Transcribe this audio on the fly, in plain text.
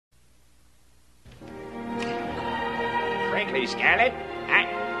quickly, Scarlett.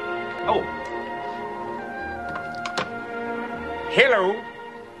 Oh. Hello,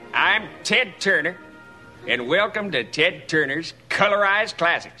 I'm Ted Turner, and welcome to Ted Turner's Colorized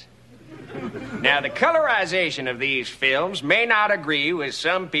Classics. Now, the colorization of these films may not agree with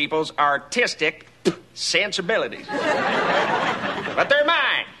some people's artistic sensibilities. But they're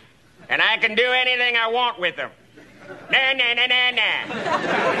mine, and I can do anything I want with them. Nah.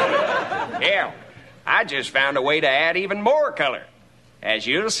 Hell, I just found a way to add even more color, as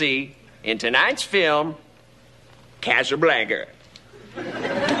you'll see in tonight's film, Casablanca.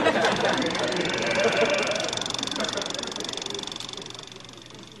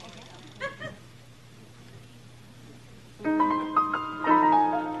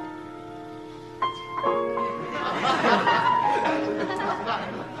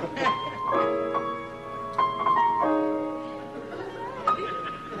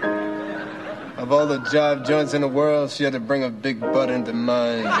 Of all the jive joints in the world, she had to bring a big butt into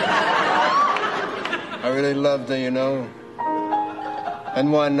mine. I really loved her, you know.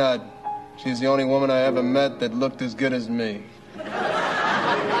 And why not? She's the only woman I ever met that looked as good as me.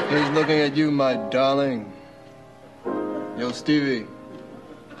 Here's looking at you, my darling. Yo, Stevie,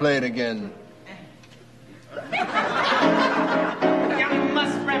 play it again. You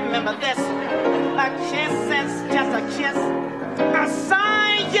must remember this. A kiss is just a kiss. A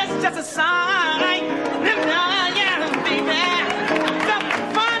sign, yes, just a sign. Yeah, baby. The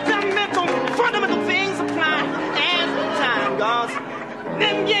fundamental things apply as time goes.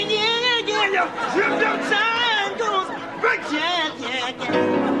 Yeah. Time goes. Yeah.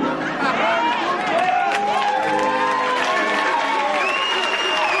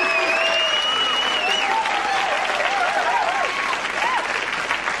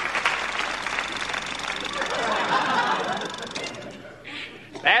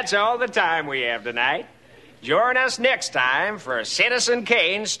 That's all the time we have tonight. Join us next time for Citizen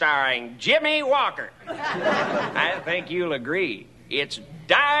Kane starring Jimmy Walker. I think you'll agree. It's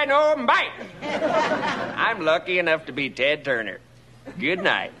dynamite. I'm lucky enough to be Ted Turner. Good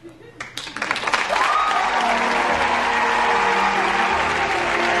night.